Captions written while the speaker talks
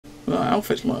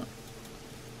Outfits, look.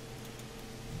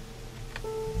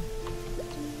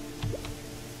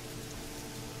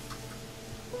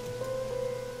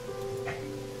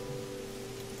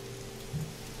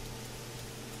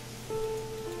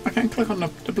 I can't click on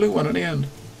the blue one at the end.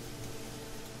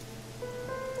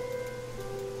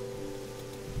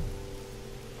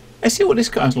 Let's see what this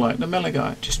guy's like, the melee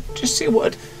guy. Just see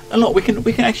what. And look, we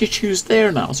can actually choose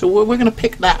there now. So we're going to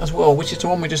pick that as well, which is the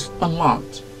one we just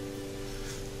unlocked.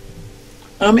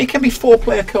 It can be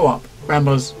 4-player co-op,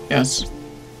 Ramblers. Yes.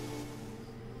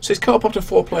 So it's co-op up to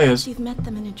 4 players. You've met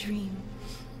them in a dream.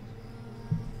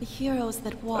 The heroes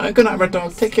that walk. Good night, Red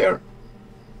Dog. Take care.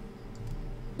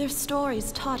 Their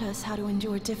stories taught us how to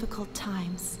endure difficult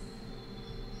times.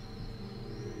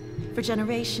 For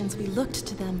generations, we looked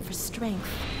to them for strength,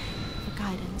 for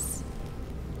guidance.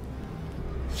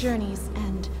 Journeys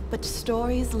end, but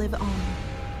stories live on.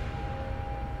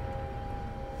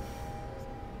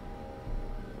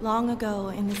 Long ago,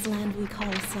 in this land we call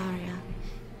Asaria,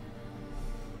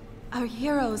 our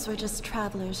heroes were just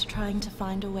travelers trying to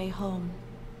find a way home.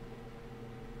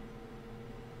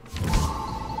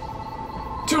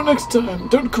 Till next time,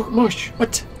 don't cook mush.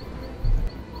 What?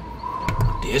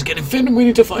 Deer's getting thin and we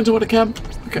need to find someone to camp.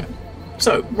 Okay.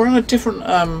 So, we're on a different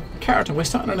character. We're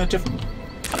starting on a different... I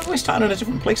don't know if we're starting in a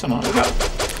different place or not. We go.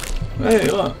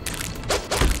 Hey, look.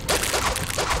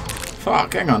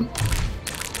 Fuck, hang on.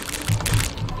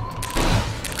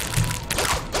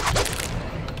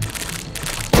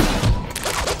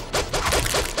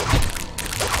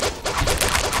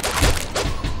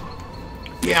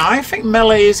 Yeah, I think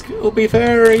melee will be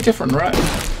very different, right?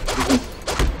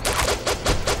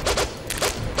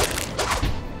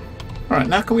 Alright,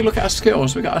 now can we look at our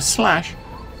skills? We got a slash,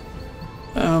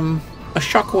 a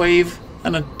shockwave,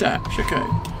 and a dash. Okay.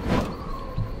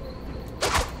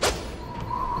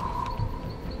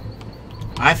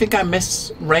 I think I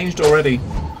misranged already.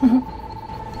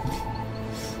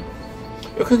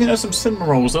 We're cooking up some cinnamon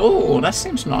rolls. Oh, that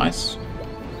seems nice.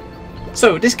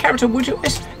 So, this character,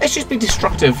 let's just be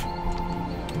destructive.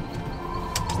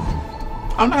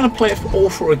 I'm not going to play it all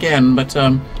through again, but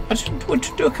I just want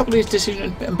to do a couple of these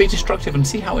decisions and be destructive and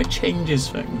see how it changes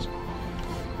things.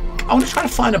 I want to try to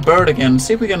find a bird again,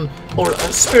 see if we can, or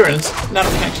a spirit, now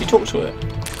that we can actually talk to it.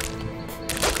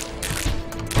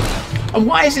 And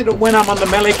why is it that when I'm on the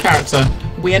melee character,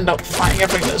 we end up fighting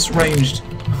everything that's ranged?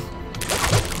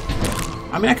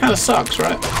 I mean, that kind of sucks,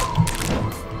 right?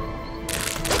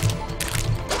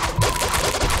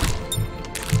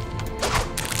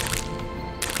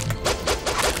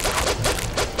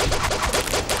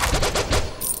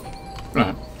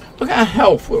 Right. Look at our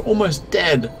health. We're almost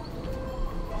dead.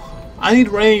 I need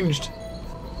ranged.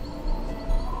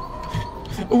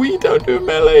 We don't do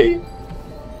melee.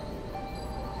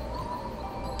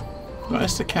 Right,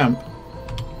 that's the camp.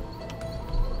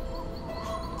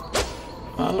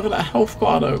 Oh, look at that health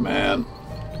bar though, man.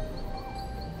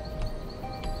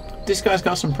 This guy's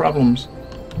got some problems.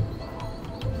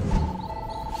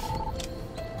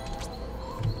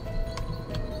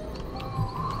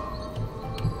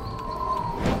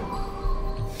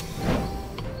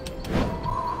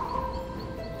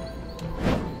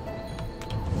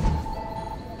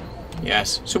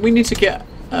 Yes, so we need to get,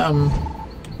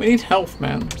 we need health,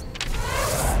 man.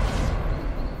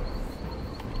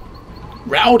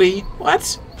 Rowdy?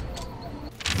 What?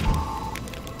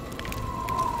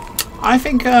 I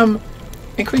think,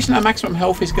 increasing our maximum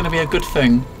health is going to be a good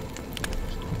thing.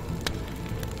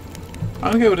 I'm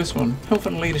going to go with this one. Health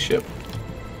and leadership.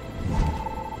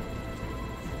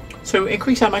 So,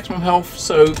 increase our maximum health,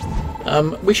 so,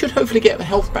 we should hopefully get the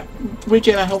health back,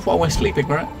 regen our health while we're sleeping,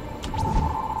 right?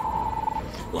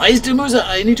 Lies to Musa,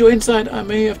 I need your insight. I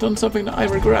may have done something that I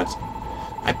regret.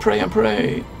 I pray and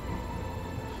pray.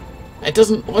 It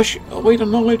doesn't wash away the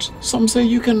knowledge. Some say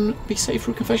you can be safe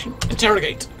through confession.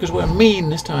 Interrogate, because we're mean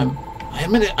this time. I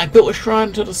admit it, I built a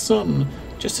shrine to the sun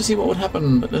just to see what would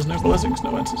happen, but there's no blessings,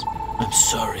 no answers. I'm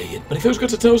sorry, but it feels good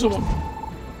to tell someone.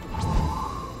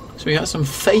 So we got some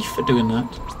faith for doing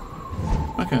that.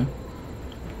 Okay.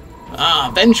 Ah,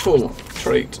 vengeful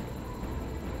trait.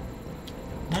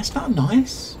 That's not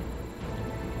nice.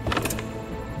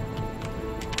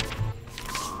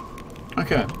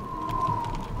 Okay.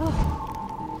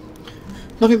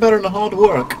 Nothing better than the hard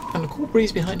work and the cool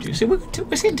breeze behind you. See,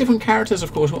 we're seeing different characters,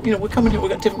 of course. You know, we're coming here. We've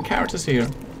got different characters here.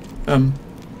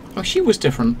 Oh, she was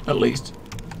different, at least.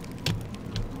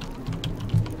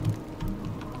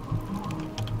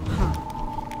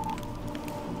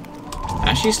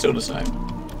 Ah, she's still the same.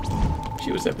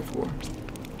 She was there before.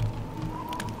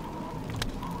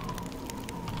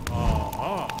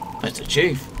 That's the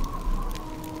chief.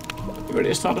 You ready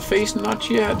to start a feast? Not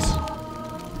yet.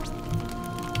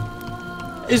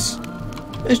 Is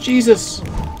Jesus?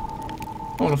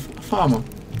 Oh, a farmer.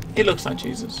 He looks like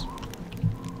Jesus.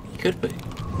 He could be.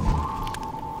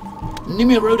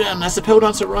 Nimia Rodan, as the pale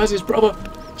dancer rises, brother,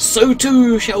 so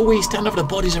too shall we stand over the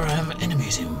bodies of our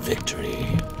enemies in victory.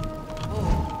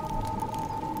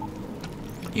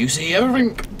 You see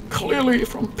everything clearly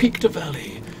from peak to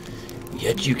valley,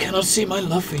 yet you cannot see my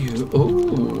love for you.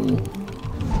 Ooh.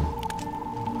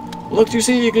 Look, you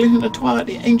see, glinting in the twilight,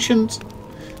 the ancient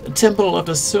temple of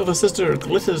the Silver Sister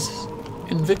glitters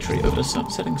in victory over the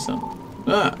setting sun.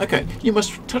 Ah, okay. You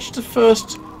must touch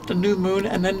the new moon,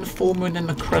 and then the full moon, and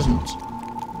the crescent.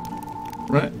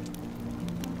 Right?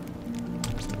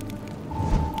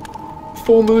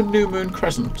 Full moon, new moon,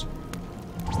 crescent.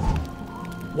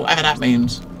 Whatever that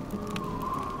means.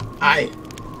 Hey,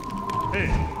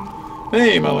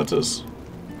 Meletus.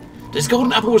 This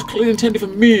golden apple was clearly intended for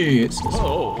me. It's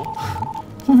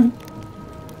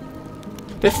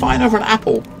They're fighting over an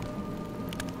apple.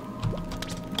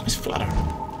 It's flatter.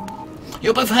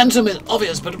 You're both handsome, it's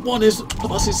obvious, but one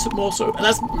of us is more so, and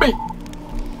that's me.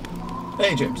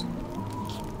 Hey, James.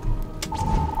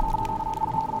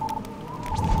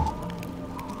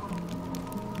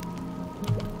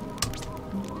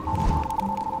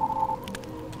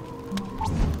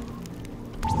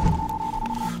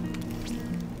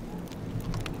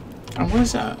 And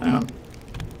where's that? Hang on.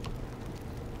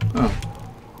 Oh.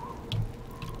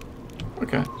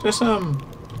 Okay. Just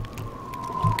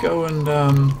go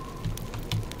and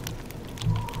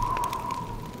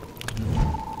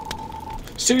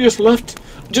Serious left?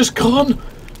 Just gone?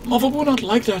 Mother would not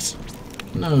like that.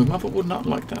 No, Mother would not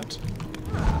like that.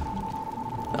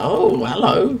 Oh,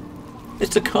 hello.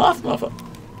 It's a calf, Mother.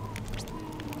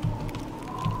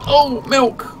 Oh,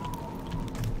 milk.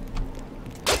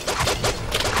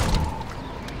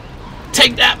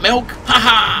 Take that, milk! Ha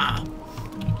ha!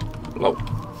 Low.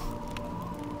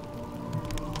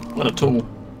 What a tool.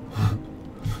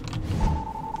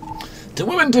 Do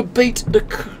women debate the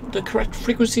correct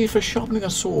frequency for sharpening a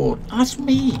sword? Ask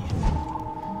me.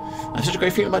 I have such a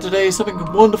great feeling about today. Something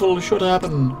wonderful is sure to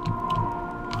happen.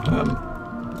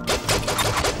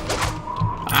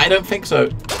 I don't think so.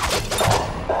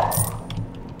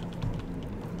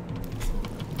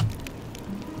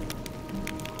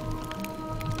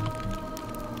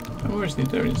 Where's the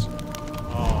there it is.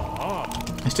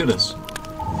 Let's do this.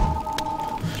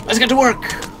 Let's get to work!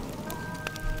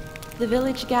 The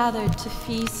village gathered to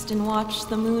feast and watch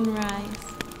the moon rise.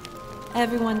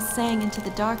 Everyone sang into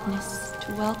the darkness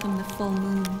to welcome the full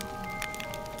moon.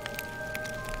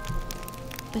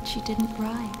 But she didn't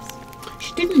rise.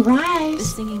 She didn't rise? The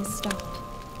singing stopped.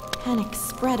 Panic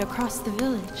spread across the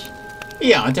village.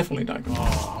 Yeah, I definitely died.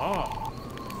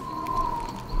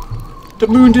 The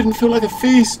moon didn't feel like a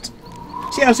feast.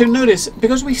 See, I also notice,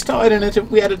 because we started in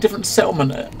we had a different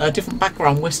settlement, a different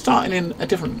background, we're starting in a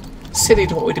different city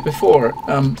to what we did before.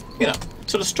 You know,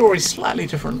 so the story's slightly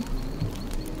different.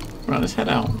 Right, let's head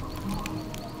out.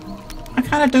 I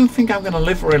kind of don't think I'm going to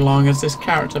live very long as this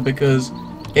character because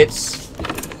it's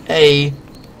a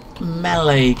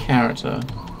melee character.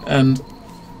 And,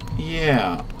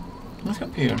 yeah. Let's go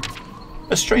up here.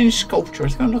 A strange sculpture.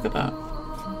 Let's go and look at that.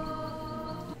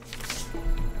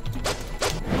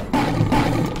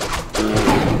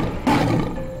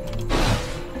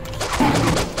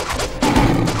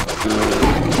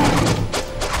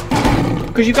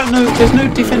 Because you got there's no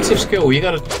defensive skill. You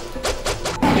don't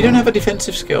have a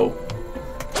defensive skill,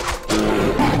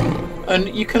 and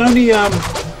you can only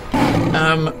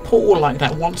portal like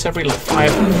that once every like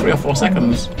 3 or 4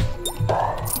 seconds.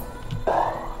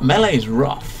 Melee's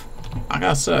rough, I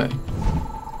gotta say.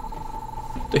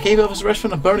 The cave offers rest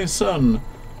from the burning sun.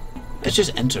 Let's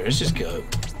just enter. Let's just go.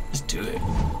 Let's do it.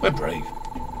 We're brave.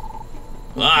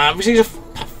 Ah, we see the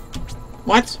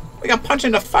what? We got punched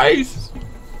in the face.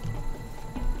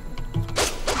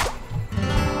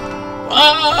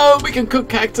 Oh, we can cook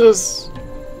cactus.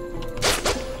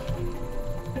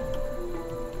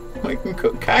 We can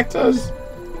cook cactus.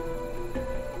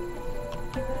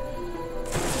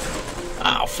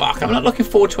 Oh, fuck. I'm not looking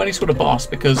forward to any sort of boss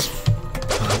because...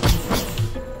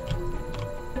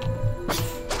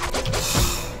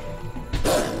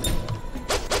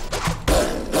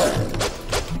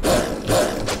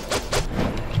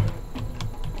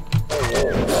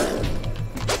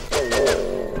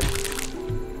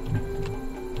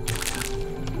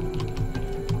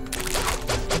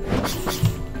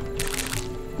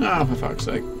 Oh, for fuck's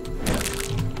sake.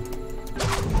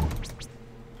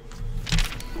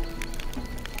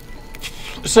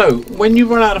 So, when you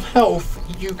run out of health,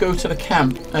 you go to the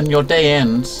camp and your day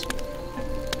ends.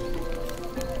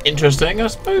 interesting, I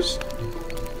suppose.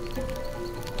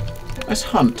 Let's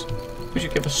hunt. We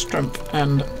should give us strength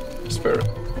and spirit.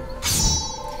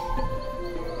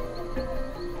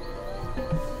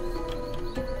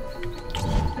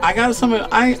 I got something.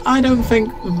 I don't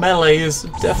think melee is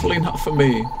definitely not for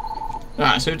me.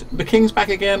 Alright, so the king's back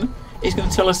again. He's going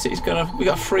to tell us that he's going to. We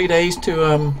got 3 days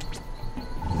to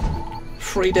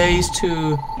 3 days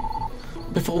to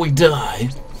before we die.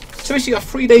 So basically, got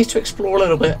 3 days to explore a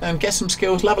little bit and get some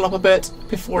skills, level up a bit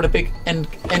before the big end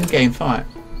game fight.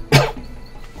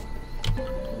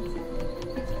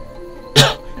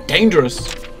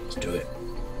 Dangerous. Let's do it.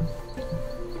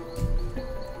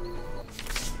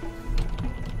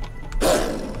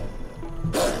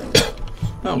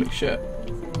 Holy shit.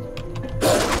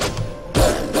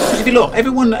 Because if you look,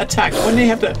 everyone that attacks, when they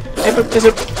have to, there's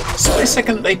a split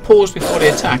second that they pause before they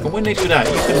attack, and when they do that,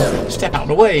 you can step out of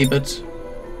the way, but...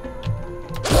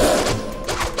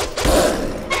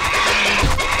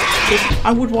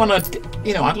 I would want a,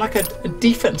 you know, I'd like a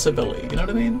defense ability, you know what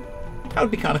I mean? That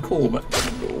would be kind of cool, but...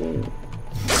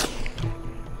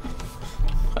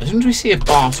 As soon as we see a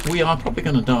boss, we are probably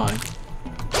going to die.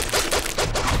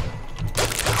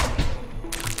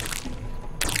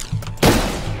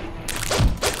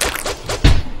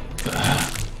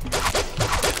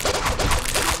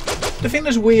 The thing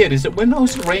that's weird is that when I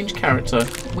was a range character,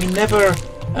 we never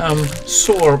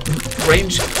saw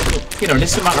range, you know,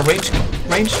 this amount of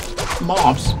range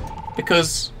mobs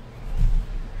because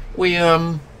we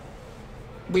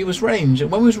was range,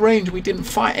 and when we was range, we didn't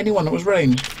fight anyone that was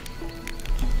range.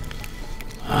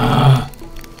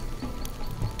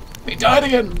 We died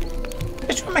again.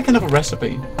 Let's try and make another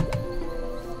recipe.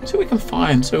 See what we can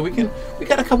find. So we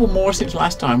got a couple more since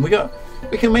last time. We got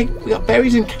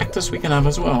berries and cactus we can have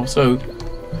as well. So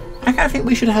I kind of think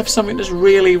we should have something that's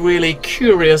really, really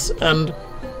curious and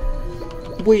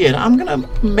weird. I'm gonna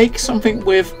make something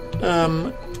with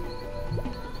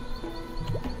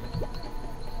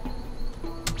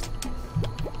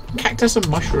cactus and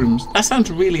mushrooms. That sounds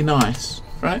really nice,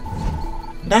 right?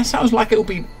 That sounds like it'll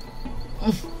be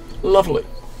lovely.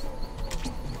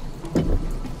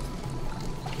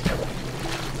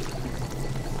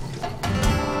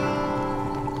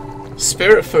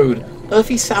 Spirit food.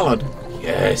 Earthy salad.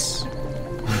 Yes.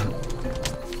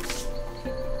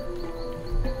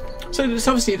 So it's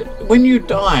obviously when you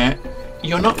die,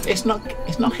 you're not. It's not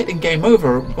hitting game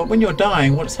over. But when you're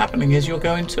dying, what's happening is you're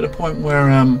going to the point where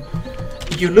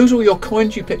you lose all your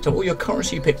coins you picked up, all your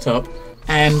currency you picked up,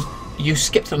 and you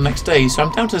skip to the next day. So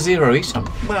I'm down to 0 each time.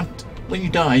 When you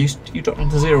die, you drop down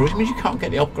to 0, which means you can't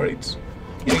get the upgrades.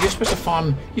 You know, you're supposed to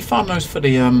farm. You farm those for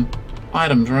the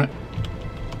items, right?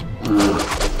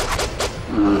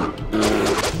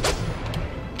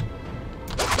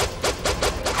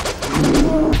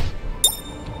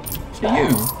 So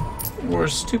you were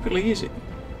stupidly easy.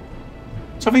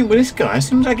 So I think with this guy, as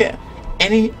soon as I get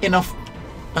enough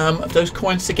of those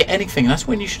coins to get anything, that's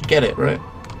when you should get it, right?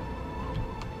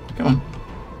 Come on.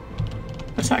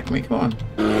 Attack me, come on.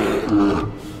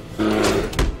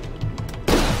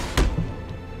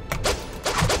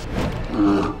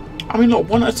 I mean, look,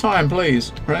 one at a time,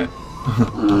 please, right?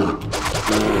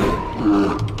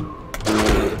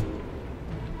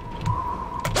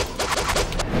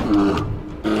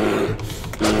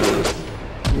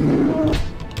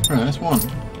 Right, that's one.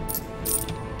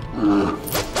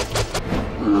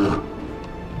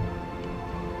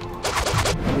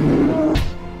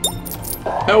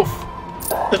 Health.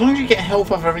 As long as you get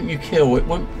health off everything you kill, it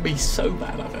won't be so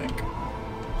bad, I think.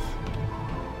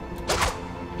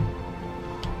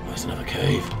 Oh, there's another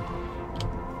cave.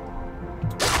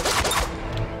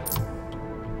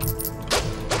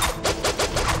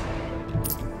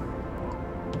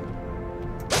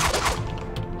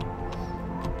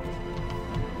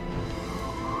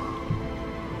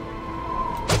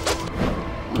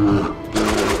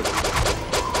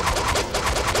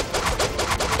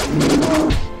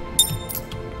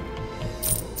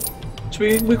 So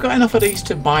we've got enough of these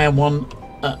to buy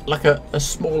like a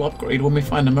small upgrade when we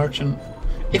find a merchant.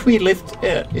 If we lived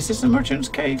here, is this a merchant's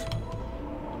cave?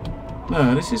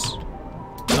 No, this is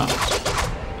not.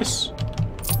 Let's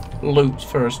loot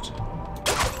first.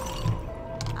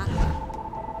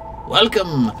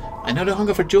 Welcome! I know the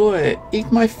hunger for joy.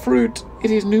 Eat my fruit. It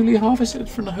is newly harvested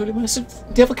from the holy master.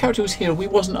 The other character was here. We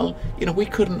wasn't, you know, we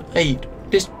couldn't eat.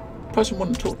 This person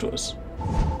wouldn't talk to us.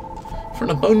 From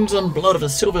the bones and blood of a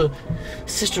silver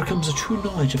sister comes a true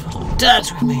knowledge of how to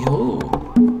dance with me. Oh,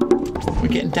 we're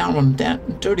getting down on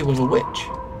dirty with a witch.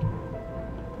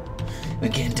 We're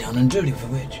getting down and dirty with a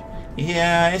witch.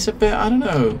 Yeah, it's a bit. I don't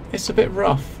know. It's a bit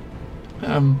rough.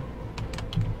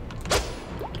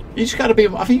 You just gotta be.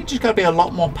 I think you just gotta be a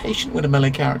lot more patient with a melee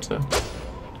character.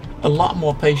 A lot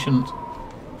more patient.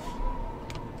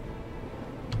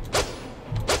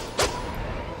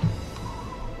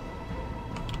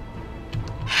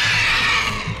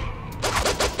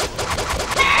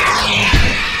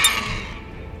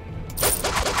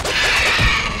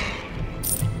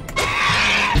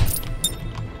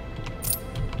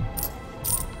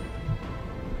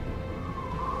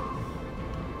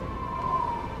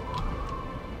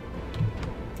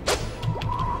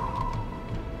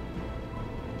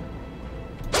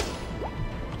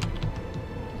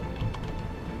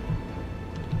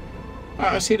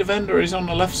 I see the vendor is on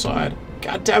the left side.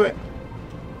 God damn it.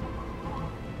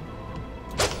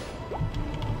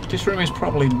 This room is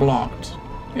probably blocked.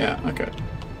 Yeah, okay.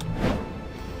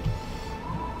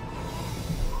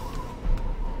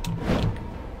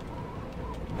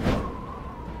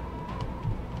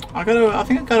 I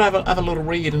think I gotta have a little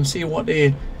read and see what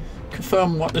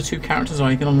confirm what the two characters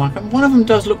are you can unlock. And one of them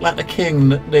does look like the king,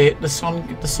 the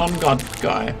sun god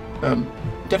guy.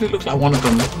 Definitely looks like one of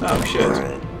them. Oh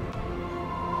shit.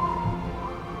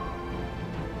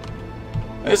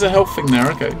 There's a health thing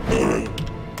there, okay.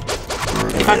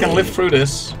 If I can live through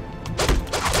this.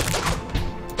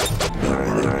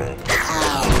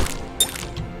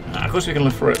 Of course we can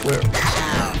live through it.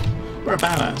 We're a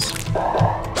badass.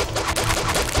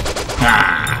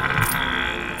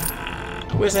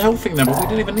 Where's the health thing there? But we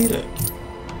didn't even need it.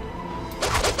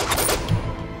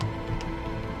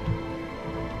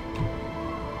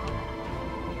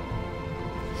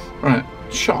 Right,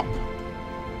 shop.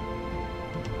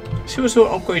 See what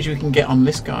sort of upgrades you can get on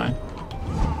this guy.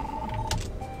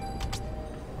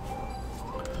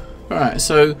 Alright,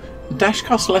 so dash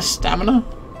costs less stamina.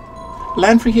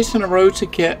 Land 3 hits in a row to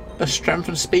get a strength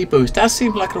and speed boost. That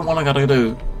seems like the one I gotta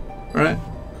do. Right?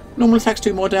 Normal attacks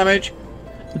do more damage.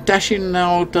 Dashing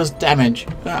now does damage.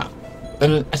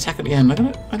 Then attack at the end.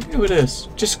 I'm gonna go with this.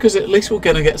 Just because at least we're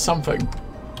gonna get something.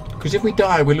 Because if we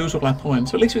die, we lose all our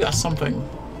points. So at least we got something.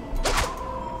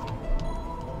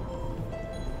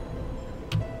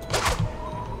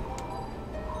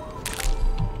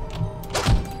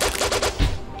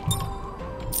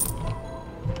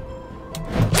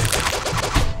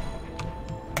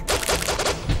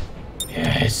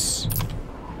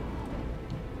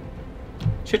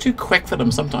 You're too quick for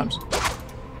them sometimes.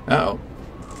 Uh oh.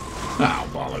 Oh,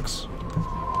 bollocks.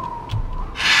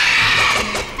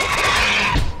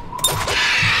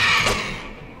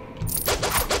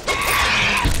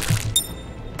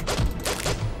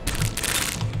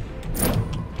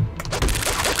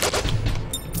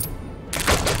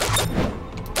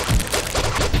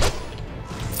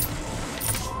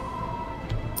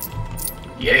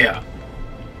 Yeah.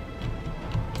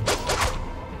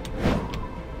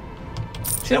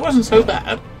 See, that wasn't so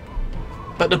bad.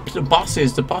 But the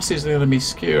bosses are going to be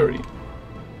scary.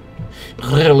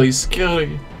 Really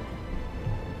scary.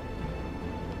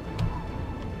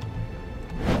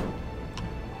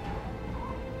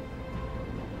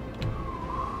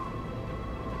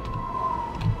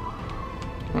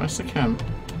 Where's the camp?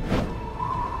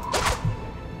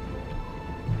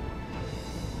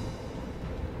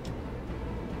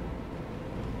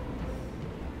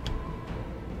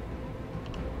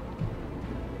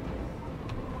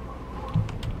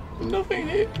 Nothing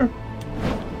here.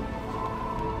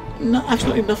 No,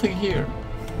 absolutely nothing here.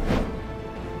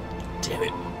 Damn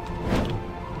it.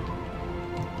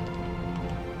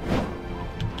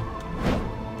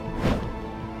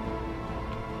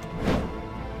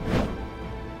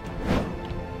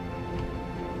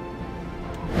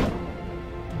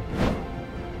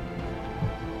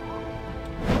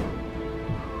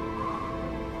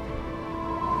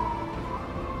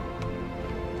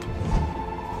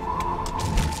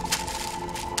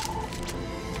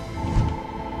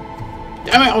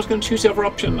 Damn it, I was going to choose the other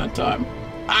option that time.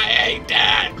 I hate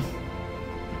that.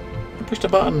 I pushed a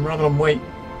button rather than wait.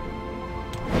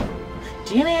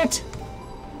 Damn it.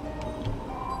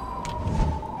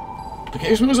 The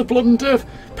cave smells of blood and death.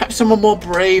 Perhaps someone more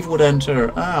brave would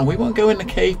enter. Ah, we won't go in the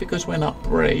cave because we're not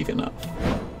brave enough.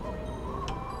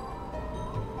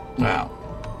 Wow.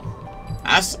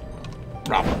 That's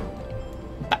rather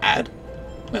bad.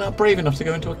 We're not brave enough to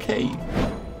go into a cave.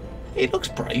 It looks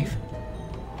brave.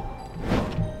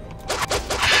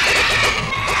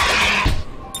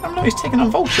 Oh no, he's taking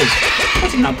on vultures.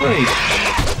 How's he not brave?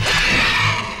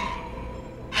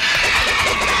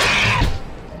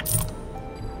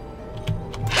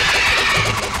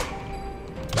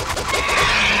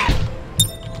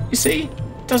 You see?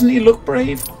 Doesn't he look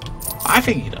brave? I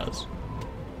think he does.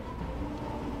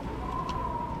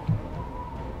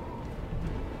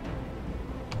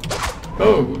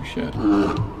 Oh, shit.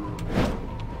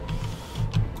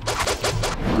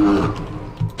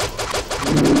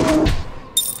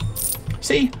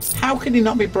 See? How can he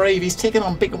not be brave? He's taking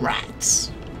on big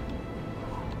rats.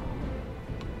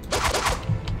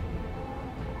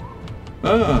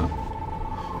 Ah.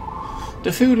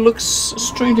 The food looks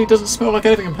strangely doesn't smell like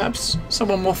anything, and perhaps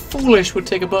someone more foolish would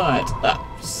take a bite.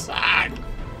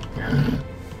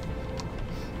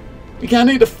 We can't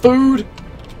eat the food.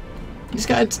 This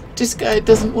guy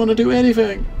doesn't want to do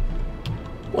anything.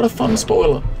 What a fun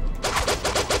spoiler.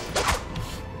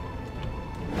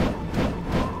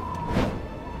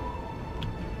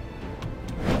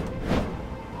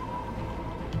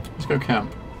 Let's go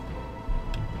camp.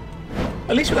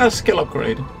 At least we got a skill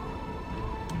upgrade.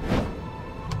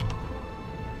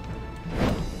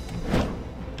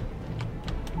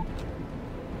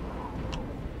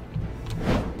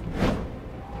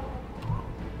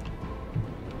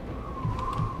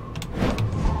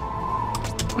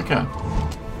 Okay.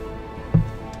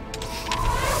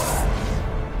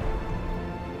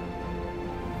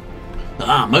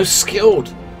 Ah, most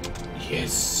skilled.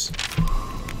 Yes.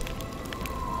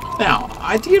 Now,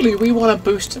 ideally, we want to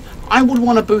boost. I would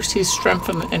want to boost his strength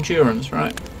and endurance,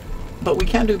 right? But we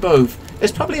can do both.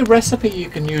 There's probably a recipe you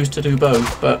can use to do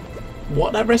both, but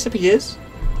what that recipe is,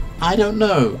 I don't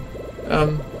know.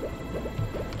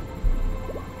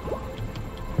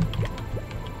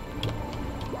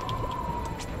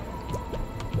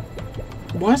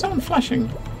 Why is that one flashing?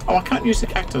 Oh, I can't use the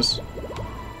cactus.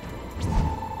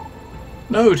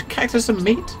 No, cactus and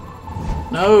meat?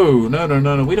 No.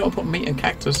 We don't put meat in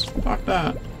cactus. Fuck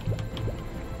that.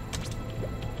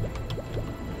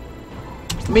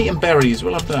 Meat and berries,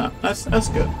 we'll have that. That's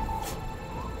good.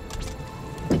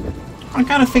 I'm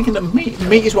kind of thinking that meat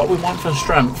is what we want for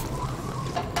strength.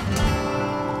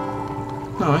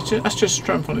 No, that's just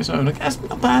strength on its own. Like, that's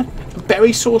not bad.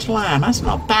 Berry sauce lamb, that's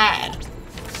not bad.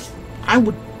 I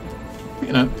would,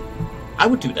 I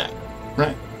would do that,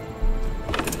 right?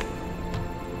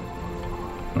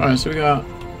 Alright, so we got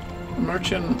a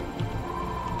merchant.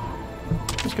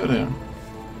 Let's go there.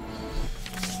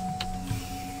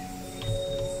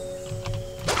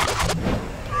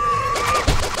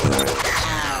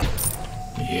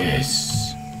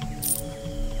 Yes.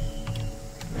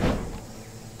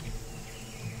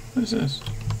 What is this?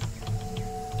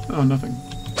 Oh, nothing.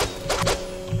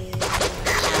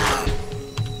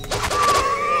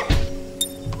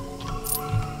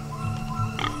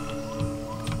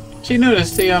 So you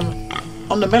notice the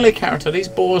on the melee character these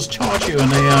boars charge you and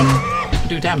they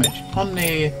do damage. On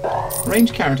the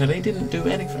range character they didn't do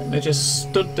anything. They just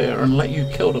stood there and let you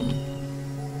kill them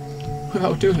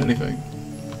without doing anything.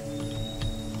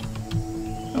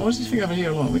 Oh, what's this thing over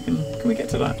here? Look, can we get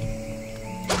to that?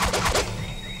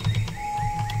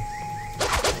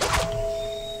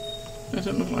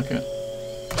 Doesn't look like it.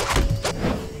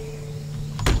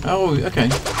 Oh, okay.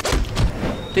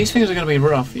 These things are going to be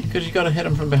rough because you've got to hit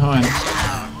them from behind.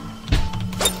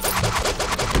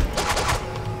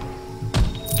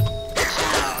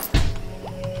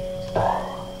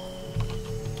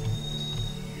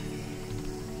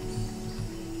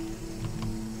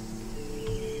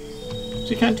 So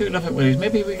you can't do nothing with these.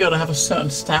 Maybe we got to have a certain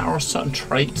stat or a certain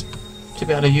trait to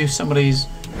be able to use some of these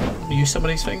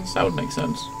things. That would make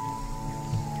sense.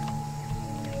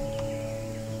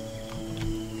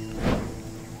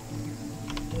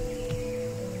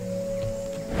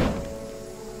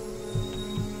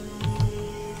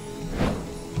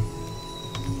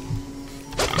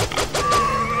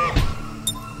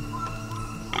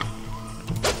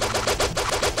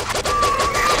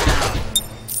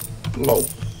 Low.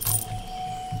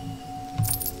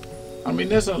 I mean,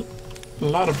 there's a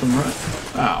lot of them, right?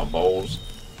 Ah, balls.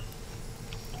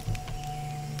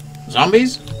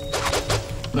 Zombies?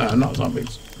 No, not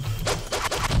zombies.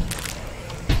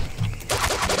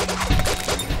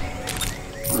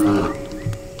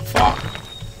 Fuck.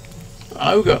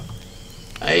 Ogre.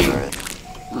 Hey.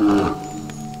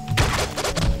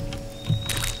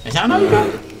 Is that an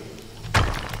ogre?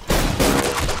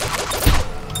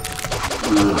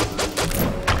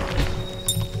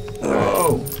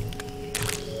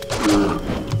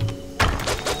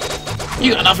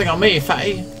 You got nothing on me,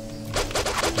 fatty.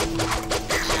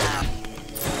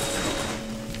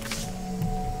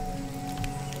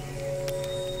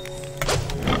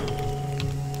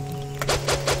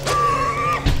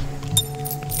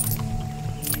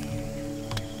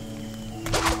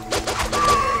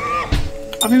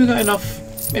 I think we got enough.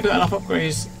 Maybe got enough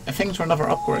upgrades. Things for another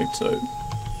upgrade, so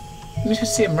let me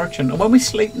just see a merchant. And when we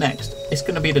sleep next, it's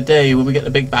going to be the day when we get the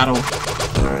big battle.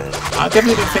 I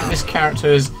definitely don't think this character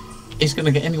is he's going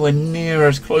to get anywhere near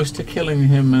as close to killing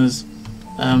him as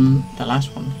the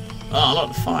last one. Oh, a lot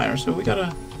of fire, so we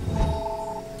gotta...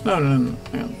 No, hang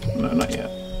on. No, not yet.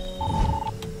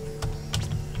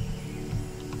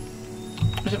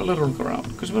 Let's have a little look around,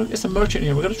 because it's a merchant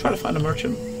here. We've got to try to find a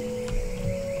merchant.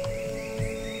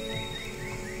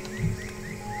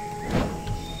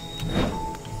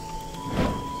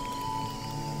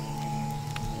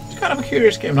 It's kind of a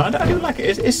curious game. I do like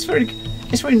it. It's a very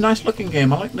nice looking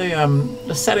game. I like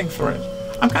the setting for it.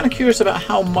 I'm kind of curious about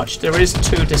how much there is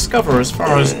to discover as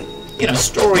far as, you know,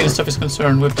 story and stuff is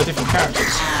concerned with the different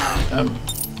characters.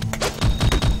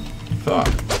 Fuck.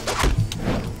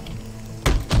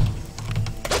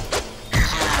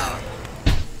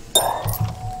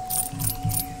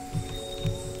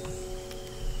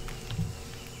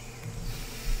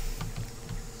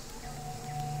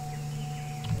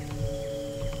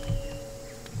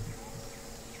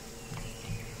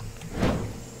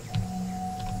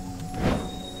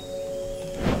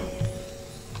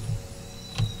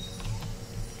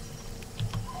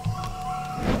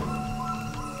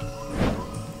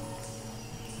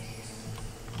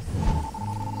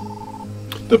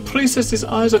 The priestess's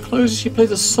eyes are closed as she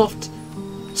plays a soft,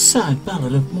 sad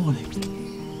ballad of mourning.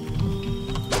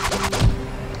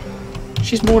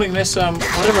 She's mourning this,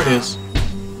 whatever it is.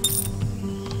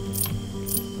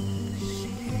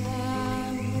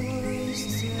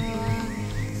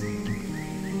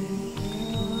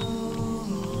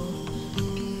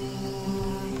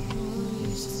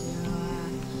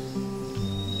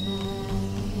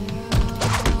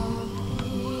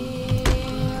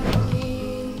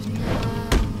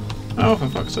 Oh, for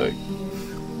fuck's sake.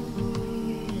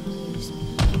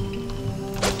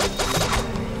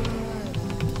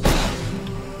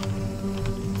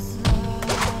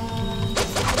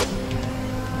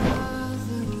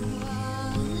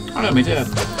 I'm gonna be dead.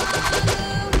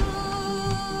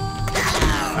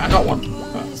 I got one.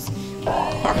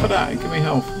 Fuck for that, give me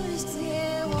health.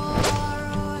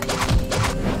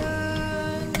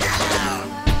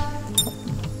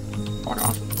 Fuck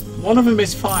off. One of them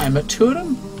is fine, but two of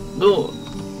them? Ugh.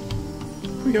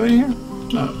 Can we go in here?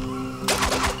 No.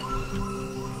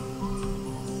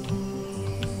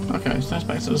 Okay, so that's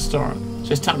back to the start.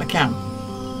 So it's time to camp.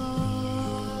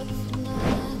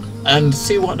 And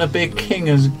see what the big king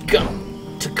has got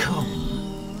to come.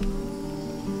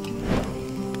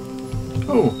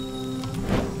 Oh.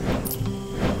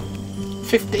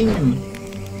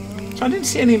 15. So I didn't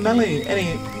see any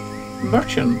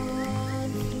merchant.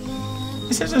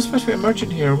 It says there's supposed to be a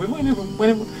merchant here.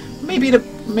 Maybe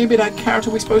that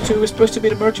character was supposed to be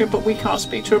the merchant, but we can't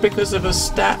speak to her because of a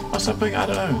stat or something. I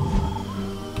don't know.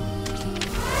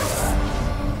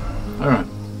 All right.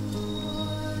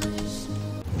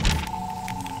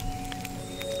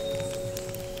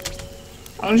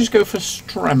 I'll just go for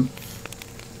strength,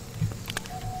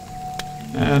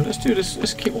 and let's do this.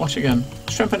 Let's keep watch again.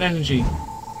 Strength and energy,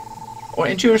 or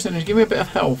endurance and energy. Give me a bit of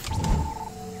health.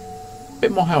 A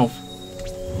bit more health.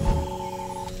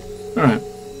 All right.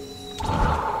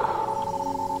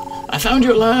 I found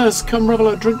you at last. Come,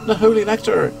 reveler, drink the holy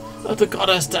nectar of the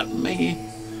goddess that we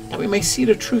may see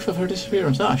the truth of her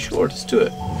disappearance. Ah, sure, let's do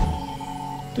it.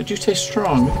 Did you taste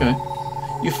strong? Okay.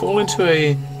 You fall into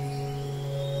a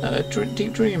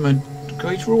deep dream. A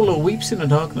great ruler weeps in the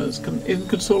darkness,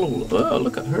 inconsolable. Oh,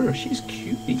 look at her. She's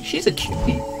cutie. She's a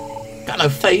cutie. Got no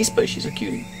face, but she's a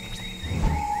cutie.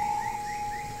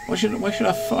 Why should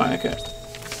I fight? Okay.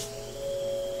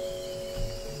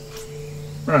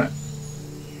 Right.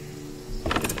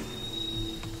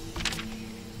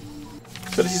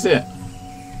 So this is it.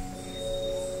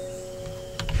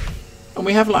 And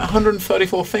we have like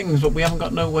 134 things, but we haven't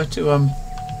got nowhere to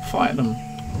fight them.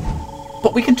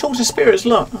 But we can talk to spirits.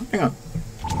 Look, hang on.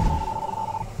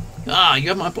 Ah, you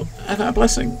have that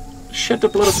blessing. Shed the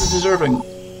blood of the deserving.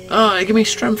 Ah, give me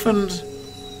strength and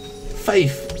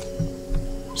faith.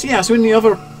 So yeah, so in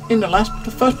the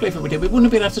first playthrough we did, we wouldn't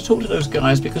have been able to talk to those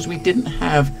guys because we didn't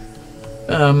have,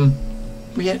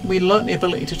 we learnt the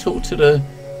ability to talk to the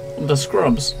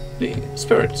scrubs, the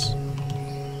spirits.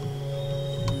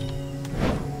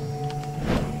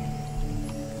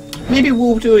 Maybe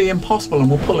we'll do the impossible and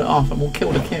we'll pull it off and we'll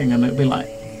kill the king and it'll be like,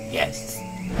 yes,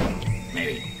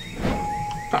 maybe,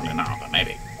 probably not, but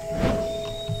maybe.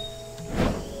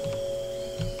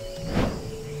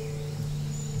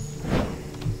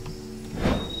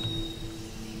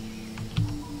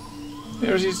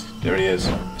 There he is.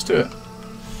 Let's do it.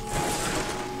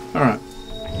 Alright.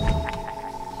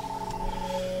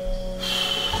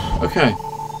 Okay.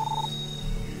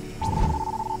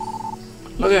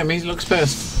 Look at him, he looks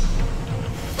pissed.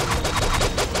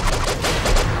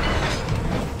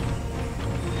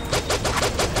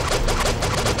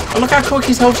 Oh, look how quick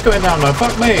his health's going down though.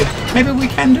 Fuck me. Maybe we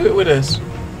can do it with this.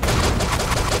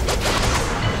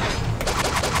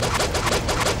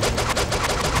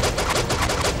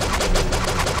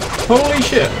 Holy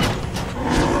shit.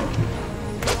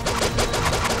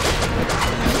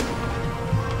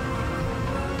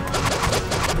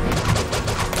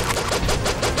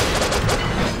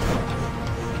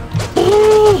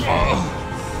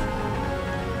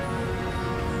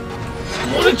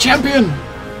 What a champion!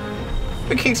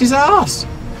 We kicked his ass!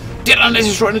 Did I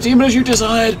destroy the demon as you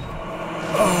desired?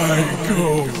 I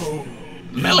go.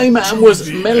 Melee man was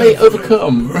melee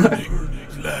overcome.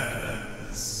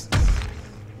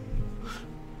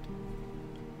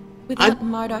 Without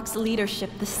Marduk's leadership,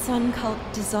 the Sun Cult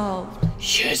dissolved.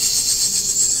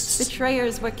 Yes!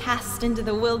 Betrayers were cast into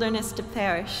the wilderness to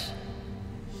perish.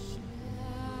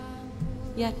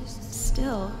 Yet,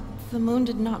 still, the moon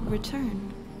did not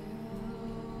return.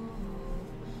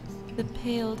 The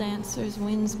pale dancer's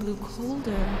winds blew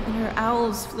colder, and her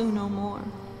owls flew no more.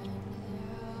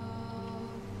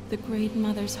 The Great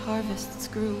Mother's harvests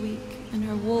grew weak, and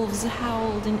her wolves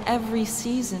howled in every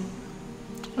season.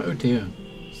 Oh dear.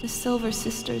 The Silver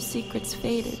Sister's secrets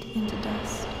faded into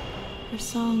dust, her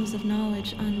songs of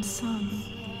knowledge unsung.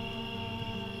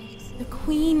 The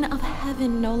Queen of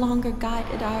Heaven no longer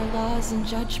guided our laws and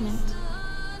judgment.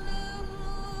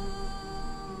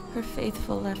 Her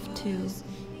faithful left too,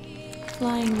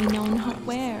 flying we know not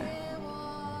where.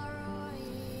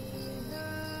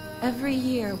 Every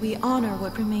year we honor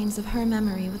what remains of her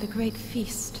memory with a great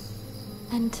feast,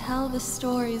 and tell the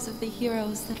stories of the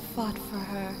heroes that fought for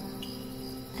her,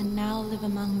 and now live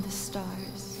among the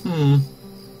stars.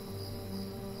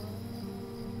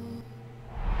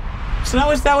 So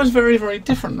that was very, very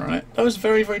different, right? That was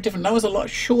very, very different. That was a lot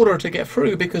shorter to get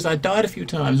through because I died a few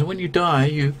times, and when you die,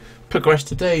 you progress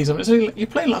to days. I mean, so you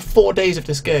play like 4 days of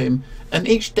this game, and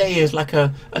each day is like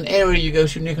an area you go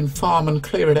to, and you can farm and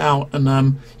clear it out,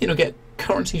 and you know, get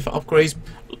currency for upgrades,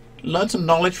 learn some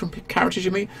knowledge from characters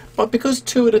you meet. But because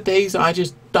 2 of the days I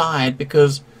just died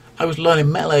because I was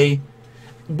learning melee,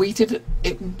 it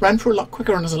ran through a lot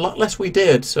quicker, and there's a lot less we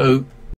did. So